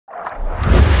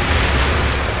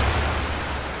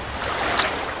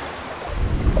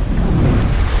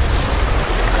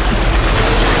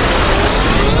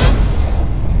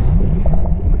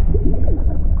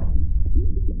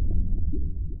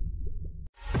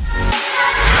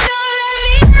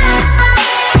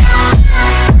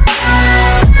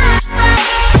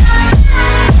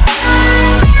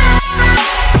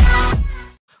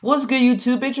What's good,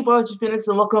 YouTube? It's your boy SphinX,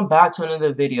 and welcome back to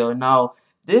another video. Now,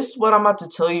 what I'm about to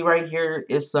tell you right here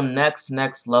is some next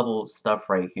level stuff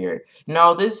right here.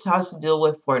 Now, this has to deal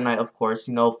with Fortnite, of course.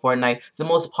 You know, Fortnite is the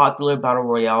most popular battle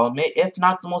royale, if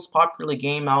not the most popular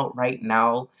game out right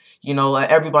now. You know,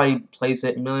 everybody plays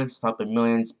it,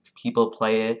 millions people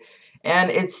play it. And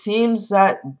it seems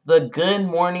that the Good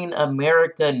Morning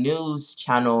America news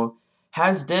channel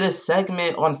has did a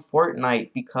segment on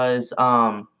Fortnite because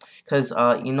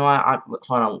you know,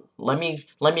 hold on, let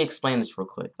me explain this real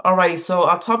quick. Alrighty, so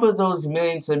on top of those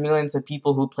millions and millions of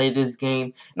people who play this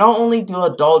game, not only do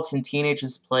adults and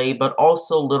teenagers play, but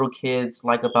also little kids,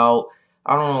 like about,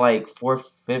 I don't know, like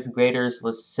 4th, 5th graders,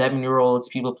 7-year-olds,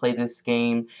 people play this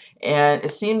game. And it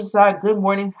seems that Good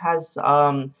Morning has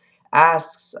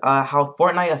asks how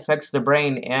Fortnite affects the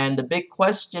brain, and the big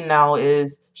question now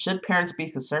is, should parents be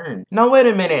concerned? Now wait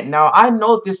a minute, now I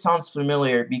know this sounds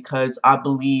familiar because I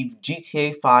believe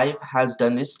GTA 5 has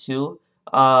done this too,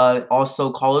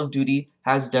 also Call of Duty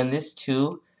has done this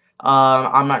too.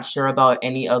 I'm not sure about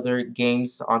any other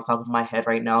games on top of my head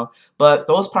right now, but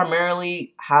those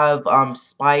primarily have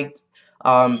spiked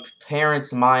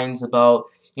parents' minds about,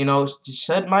 you know,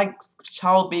 should my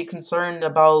child be concerned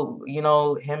about, you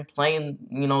know, him playing,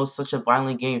 you know, such a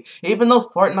violent game? Even though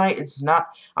Fortnite is not,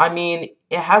 I mean,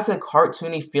 it has a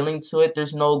cartoony feeling to it.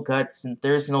 There's no guts and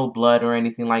there's no blood or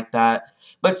anything like that.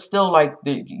 But still, like,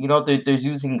 you know, there's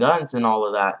using guns and all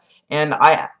of that. And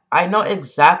I know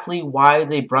exactly why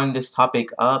they brought this topic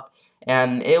up.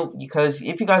 And because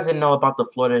if you guys didn't know about the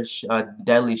Florida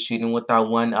deadly shooting with that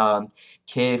one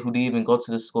kid who didn't even go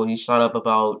to the school, he shot up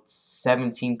about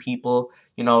 17 people.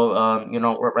 You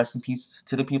know, rest in peace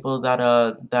to the people that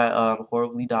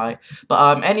horribly died.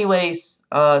 But anyways,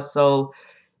 they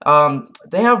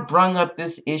have brung up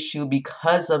this issue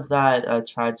because of that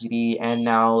tragedy, and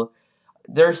now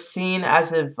they're seen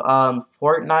as if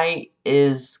Fortnite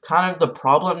is kind of the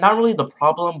problem. Not really the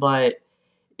problem, but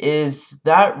is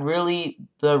that really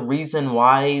the reason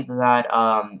why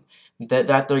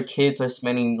that their kids are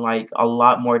spending like a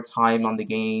lot more time on the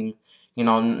game, you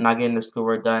know, not getting their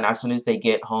schoolwork done? As soon as they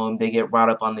get home, they get brought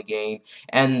up on the game,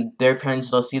 and their parents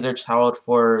don't see their child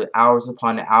for hours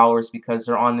upon hours because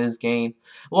they're on this game.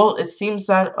 Well, it seems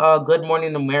that Good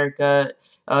Morning America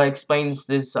explains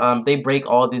this. They break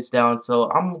all this down,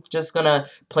 so I'm just gonna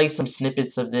play some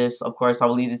snippets of this. Of course, I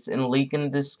will leave this in a link in the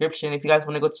description if you guys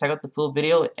want to go check out the full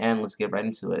video, and let's get right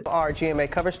into it. Our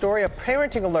GMA cover story, a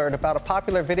parenting alert about a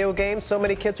popular video game so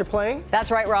many kids are playing.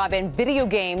 That's right, Robin. Video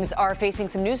games are facing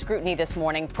some new scrutiny this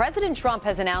morning. President Trump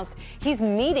has announced he's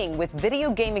meeting with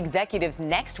video game executives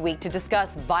next week to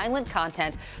discuss violent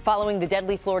content following the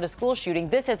deadly Florida school shooting.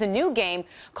 This as a new game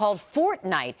called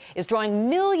Fortnite is drawing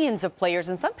millions of players,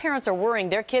 and some parents are worrying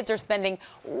their kids are spending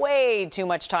way too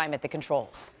much time at the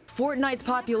controls. Fortnite's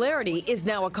popularity is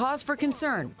now a cause for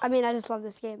concern. I mean, I just love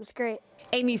this game. It's great.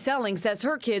 Amy Selling says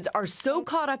her kids are so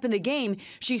caught up in the game,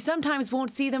 she sometimes won't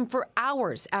see them for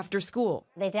hours after school.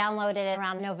 They downloaded it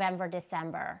around November,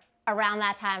 December. Around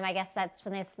that time, I guess that's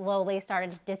when they slowly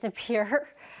started to disappear.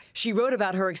 She wrote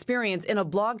about her experience in a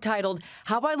blog titled,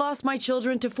 "How I Lost My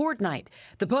Children to Fortnite."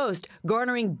 The post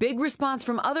garnering big response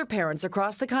from other parents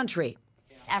across the country.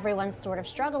 Everyone's sort of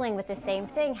struggling with the same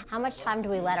thing. How much time do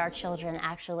we let our children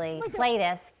actually play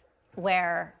this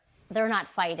where they're not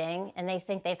fighting and they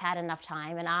think they've had enough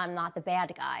time and I'm not the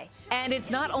bad guy? And it's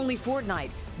not only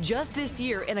Fortnite. Just this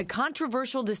year, in a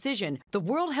controversial decision, the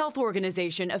World Health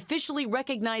Organization officially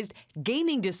recognized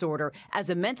gaming disorder as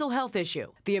a mental health issue.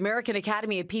 The American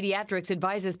Academy of Pediatrics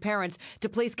advises parents to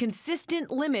place consistent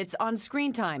limits on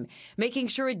screen time, making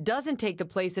sure it doesn't take the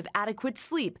place of adequate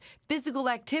sleep, physical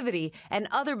activity, and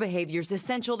other behaviors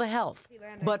essential to health.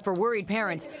 But for worried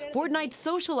parents, Fortnite's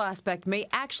social aspect may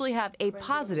actually have a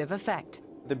positive effect.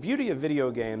 The beauty of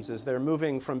video games is they're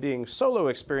moving from being solo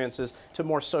experiences to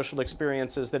more social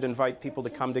experiences that invite people to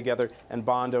come together and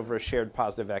bond over a shared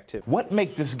positive activity. What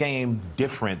makes this game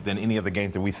different than any other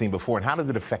games that we've seen before, and how does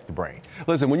it affect the brain?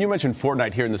 Listen, when you mentioned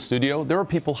Fortnite here in the studio, there were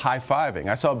people high-fiving.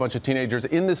 I saw a bunch of teenagers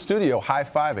in the studio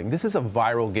high-fiving. This is a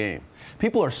viral game.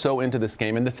 People are so into this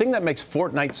game, and the thing that makes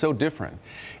Fortnite so different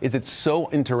is it's so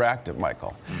interactive,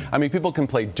 Michael. I mean, people can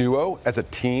play duo as a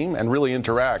team and really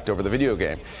interact over the video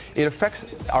game. It affects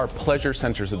our pleasure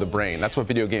centers of the brain. That's what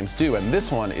video games do, and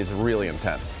this one is really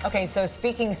intense. Okay, so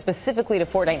speaking specifically to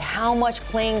Fortnite, how much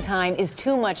playing time is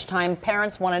too much time?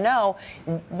 Parents want to know,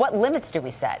 what limits do we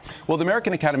set? Well, the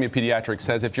American Academy of Pediatrics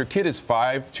says if your kid is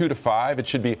 2 to 5, it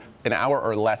should be an hour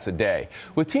or less a day.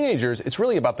 With teenagers, it's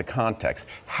really about the context.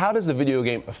 How does the video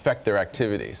game affect their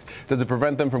activities? Does it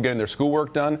prevent them from getting their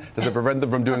schoolwork done? Does it prevent them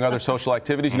from doing other social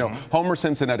activities? You know, Homer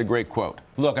Simpson had a great quote.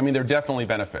 Look, I mean, there are definitely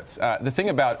benefits. The thing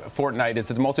about Fortnite is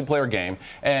it's a multiplayer game,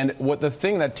 and the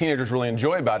thing that teenagers really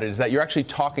enjoy about it is that you're actually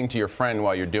talking to your friend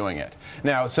while you're doing it.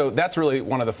 Now, so that's really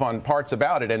one of the fun parts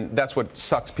about it, and that's what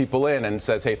sucks people in and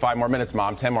says, hey, 5 more minutes,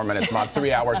 Mom, 10 more minutes, Mom,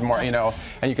 3 hours more, you know,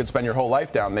 and you can spend your whole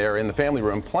life down there in the family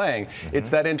room playing. It's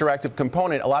that interactive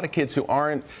component. A lot of kids who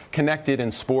aren't connected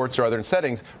in sports or other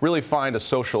settings really find a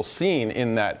social scene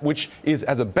in that, which is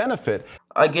as a benefit.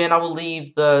 Again, I will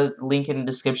leave the link in the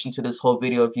description to this whole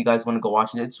video if you guys want to go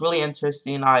watch it. It's really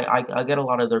interesting. I get a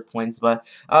lot of their points, but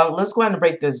let's go ahead and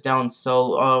break this down.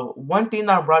 So one thing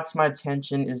that brought to my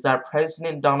attention is that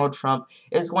President Donald Trump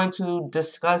is going to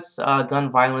discuss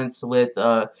gun violence with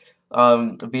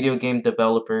video game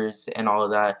developers and all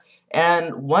of that.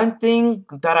 And one thing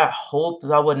that I hope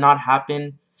that would not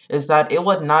happen is that it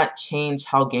would not change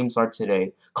how games are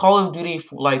today. Call of Duty,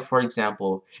 like, for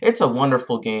example, it's a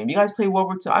wonderful game. You guys play World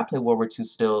War II? I play World War II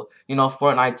still. You know,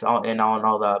 Fortnite's out and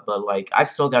all that, but, like, I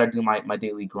still gotta do my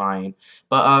daily grind.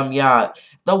 But, yeah,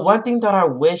 the one thing that I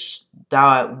wish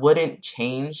that wouldn't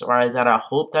change, or that I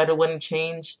hope that it wouldn't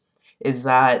change, is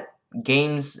that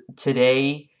games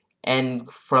today and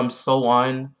from so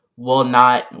on will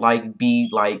not, like, be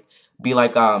like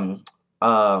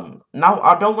now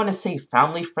I don't want to say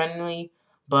family friendly,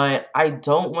 but I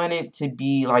don't want it to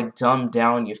be like dumbed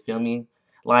down, you feel me?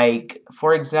 Like,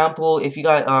 for example, if you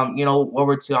got you know, World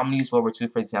War II, I'm gonna use World War II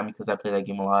for example because I play that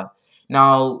game a lot.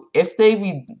 Now, if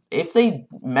they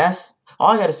mess,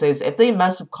 all I gotta say is if they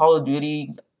mess with Call of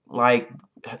Duty, like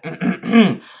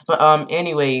but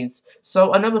anyways,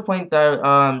 so another point that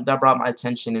that brought my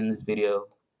attention in this video.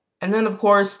 And then, of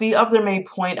course, the other main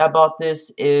point about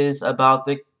this is about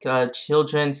the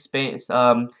children space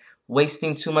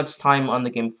wasting too much time on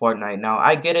the game Fortnite. Now,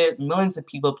 I get it. Millions of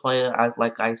people play it, as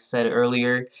like I said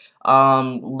earlier.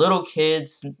 Little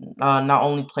kids not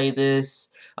only play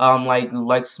this,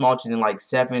 like small children, like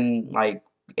 7, like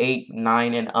 8,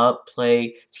 9, and up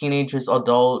play. Teenagers,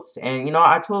 adults, and you know,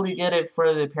 I totally get it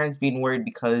for the parents being worried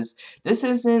because this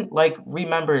isn't like,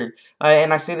 remember,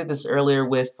 and I stated this earlier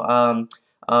with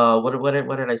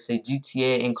what did I say?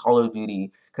 GTA and Call of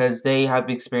Duty, because they have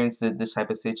experienced this type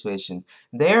of situation.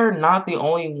 They're not the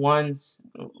only ones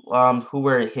who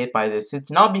were hit by this.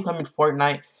 It's now becoming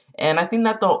Fortnite, and I think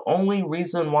that the only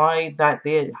reason why that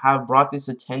they have brought this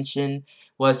attention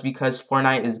was because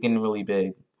Fortnite is getting really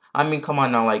big. I mean, come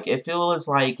on now, like, if it was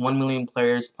like 1 million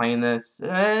players playing this,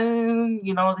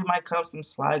 you know, they might cut up some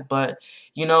slack, but,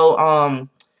 you know,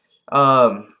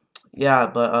 um,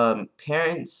 yeah, but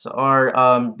parents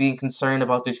are being concerned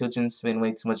about their children spending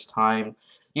way too much time.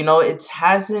 You know, it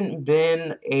hasn't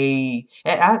been it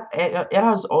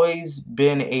has always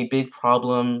been a big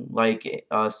problem, like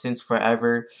since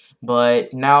forever,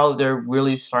 but now they're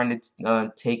really starting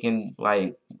to taken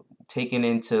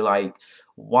into like,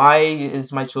 why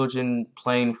is my children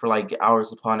playing for like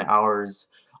hours upon hours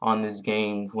on this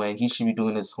game when he should be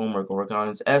doing his homework or working on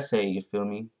his essay, you feel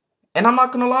me? And I'm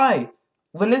not gonna lie,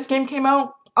 when this game came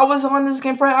out, I was on this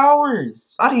game for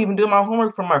hours. I didn't even do my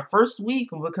homework for my first week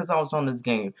because I was on this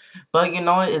game. But you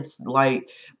know, it's like,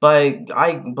 but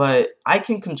I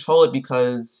can control it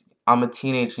because I'm a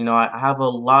teenager. You know, I have a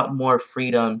lot more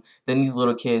freedom than these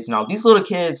little kids now. These little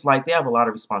kids, like, they have a lot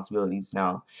of responsibilities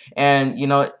now, and you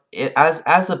know,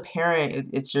 as a parent,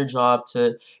 it's your job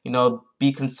to, you know,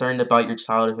 be concerned about your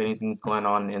child if anything's going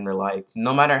on in their life,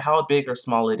 no matter how big or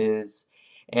small it is.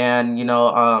 And you know,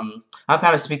 I'm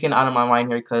kind of speaking out of my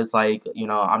mind here because, like, you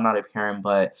know, I'm not a parent,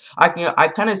 but I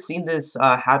kind of seen this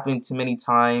happen too many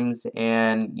times,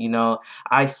 and you know,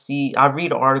 I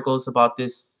read articles about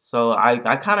this, so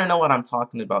I kind of know what I'm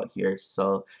talking about here.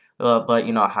 So, but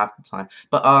you know, half the time.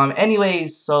 But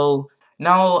anyways, so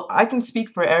now I can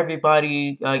speak for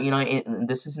everybody. You know,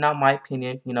 this is not my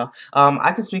opinion. You know,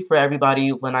 I can speak for everybody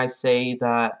when I say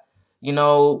that, you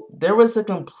know, there was a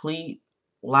complete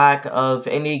lack of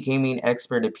any gaming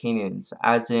expert opinions,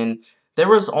 as in there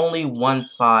was only one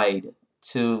side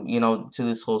to, you know, to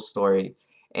this whole story.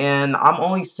 And I'm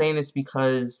only saying this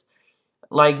because,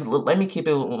 like, let me keep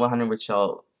it 100 with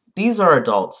y'all. These are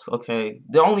adults, okay?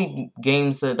 The only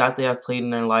games that they have played in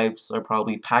their lives are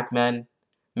probably Pac-Man,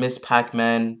 Miss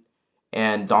Pac-Man,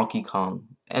 and Donkey Kong,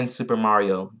 and Super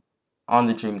Mario on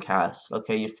the Dreamcast,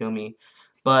 okay, you feel me?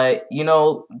 But, you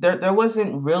know, there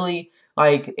wasn't really,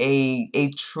 like,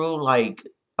 a true, like,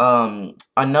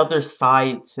 another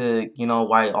side to, you know,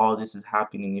 why all this is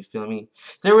happening, you feel me?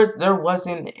 There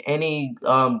wasn't any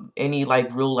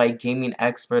like real like gaming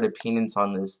expert opinions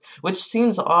on this, which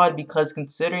seems odd because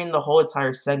considering the whole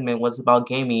entire segment was about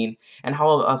gaming and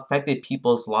how it affected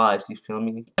people's lives, you feel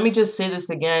me? Let me just say this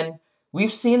again.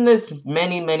 We've seen this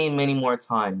many more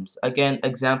times. Again,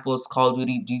 examples Call of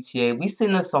Duty, GTA. We've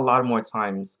seen this a lot more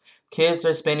times. Kids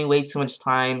are spending way too much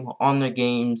time on their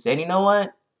games, and you know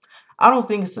what? I don't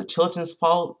think it's the children's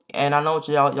fault, and I know what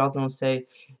y'all gonna say.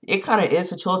 It kind of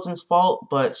is the children's fault,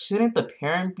 but shouldn't the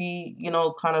parent be, you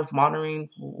know, kind of monitoring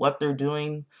what they're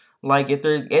doing? Like if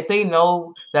they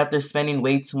know that they're spending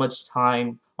way too much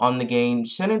time on the game,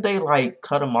 shouldn't they like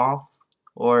cut them off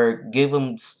or give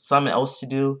them something else to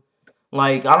do?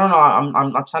 Like I don't know.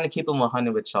 I'm trying to keep them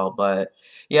 100 with y'all, but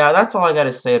yeah, that's all I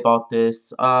gotta say about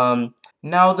this.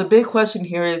 Now the big question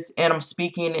here is, and I'm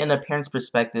speaking in a parent's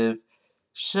perspective.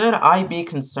 Should I be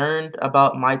concerned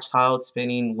about my child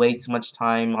spending way too much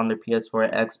time on their PS4,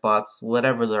 Xbox,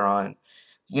 whatever they're on?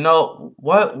 You know,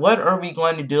 what are we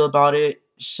going to do about it?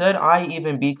 Should I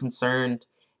even be concerned?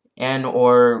 And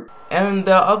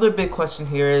the other big question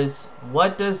here is,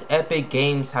 what does Epic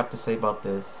Games have to say about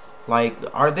this? Like,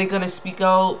 are they gonna speak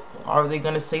out? Are they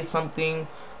gonna say something?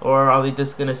 Or are they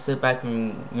just gonna sit back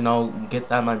and, you know, get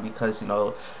that money? Because, you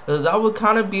know, that would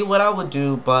kind of be what I would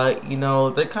do, but, you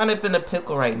know, they're kind of in a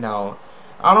pickle right now.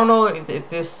 I don't know if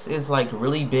this is like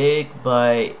really big,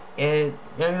 but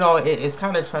it's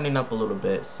kind of trending up a little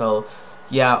bit. So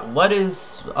yeah, what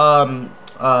is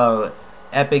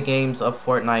Epic Games of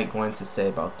Fortnite going to say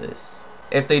about this?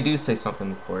 If they do say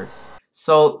something, of course.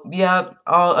 So yeah,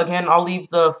 again, I'll leave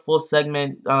the full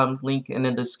segment link in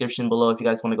the description below if you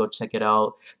guys want to go check it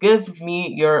out. Give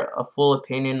me your full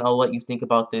opinion on what you think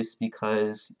about this,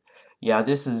 because yeah,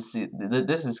 this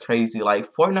is crazy. Like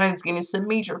Fortnite is getting some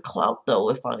major clout though.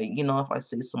 If I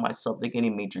say so myself, they're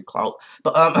getting major clout.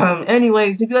 But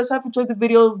anyways, if you guys have enjoyed the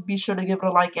video, be sure to give it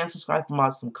a like and subscribe for more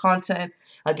awesome content.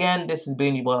 Again, this has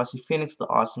been your boy SphinX, the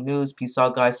awesome news. Peace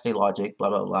out, guys. Stay logic. Blah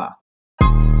blah blah.